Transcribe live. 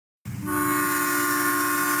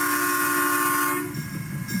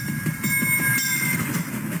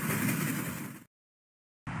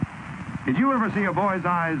Did you ever see a boy's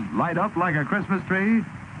eyes light up like a Christmas tree?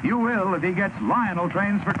 You will if he gets Lionel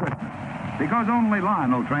trains for Christmas. Because only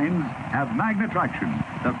Lionel trains have Magna Traction,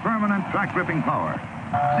 the permanent track-gripping power.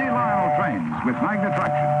 See Lionel trains with Magna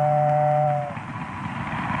Traction.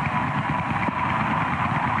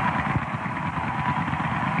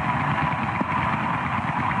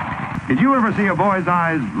 Did you ever see a boy's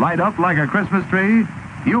eyes light up like a Christmas tree?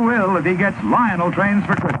 You will if he gets Lionel trains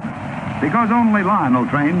for Christmas. Because only Lionel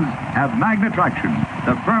trains have Magna Traction,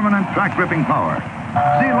 the permanent track-gripping power.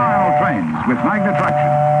 See Lionel trains with Magna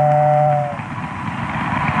Traction.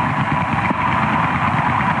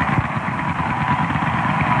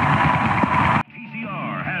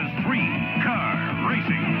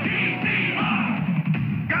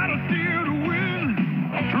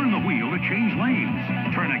 Change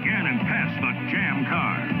lanes. Turn again and pass the jam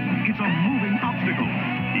car. It's a moving obstacle.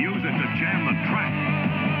 Use it to jam the track.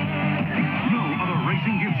 No other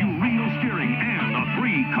racing gives you real steering and a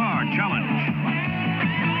 3-car challenge.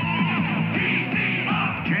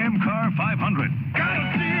 Jam Car 500.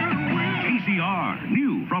 TCR,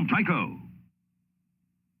 new from Tyco.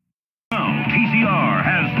 Now, TCR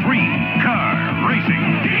has 3-car racing.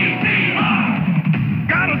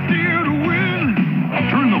 Gotta steer to win.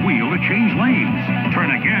 Turn the wheel to change lanes.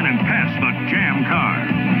 Turn again and pass the jam car.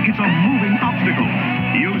 It's a moving obstacle.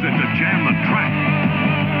 Use it to jam the track.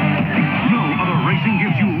 No other racing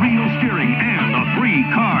gives you real steering and a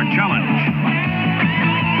 3-car challenge.